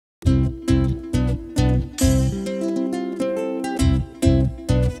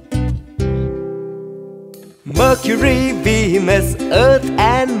Mercury, Venus, Earth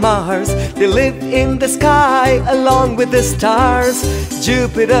and Mars, they live in the sky along with the stars.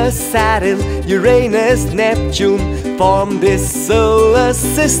 Jupiter, Saturn, Uranus, Neptune form this solar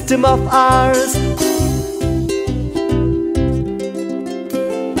system of ours.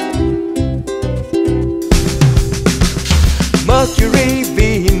 Mercury,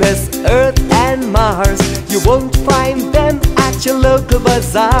 Venus, Earth and Mars, you won't find them at your local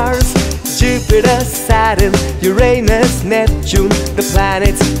bazaars. Jupiter, Saturn, Uranus, Neptune, the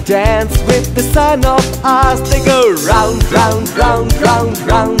planets dance with the sun of ours. They go round, round, round, round,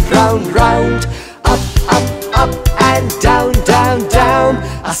 round, round, round, up, up, up and down, down, down.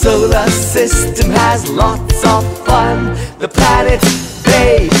 Our solar system has lots of fun. The planets,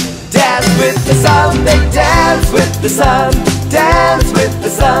 they dance with the sun. They dance with the sun, dance with the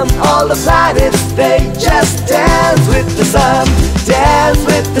sun. All the planets, they just dance with the sun. Dance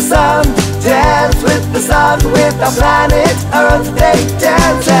with the sun, dance with the sun. With our planet Earth, they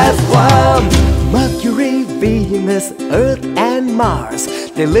dance as one. Mercury, Venus, Earth and Mars,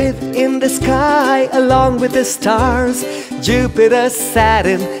 they live in the sky along with the stars. Jupiter,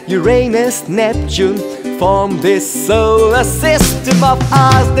 Saturn, Uranus, Neptune form this solar system of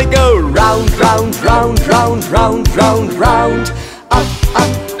ours. They go round, round, round, round, round, round, round, up,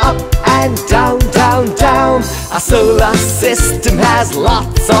 up, up and down, down, down. Our solar system has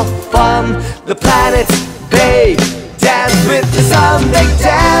lots of fun. The planets, they dance with the sun. They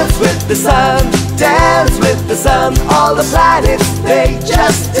dance with the sun, dance with the sun. All the planets, they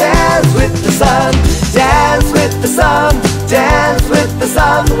just dance with the sun. Dance with the sun, dance with the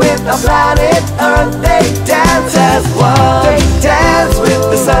sun. With our planet Earth, they dance as one. They dance with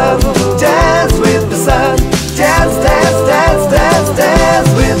the sun, dance with the sun. Dance, dance, dance, dance, dance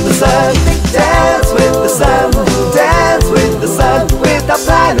with the sun. They dance with the sun, dance with the sun. With our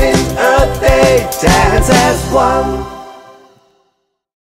planet Earth, they dance as one.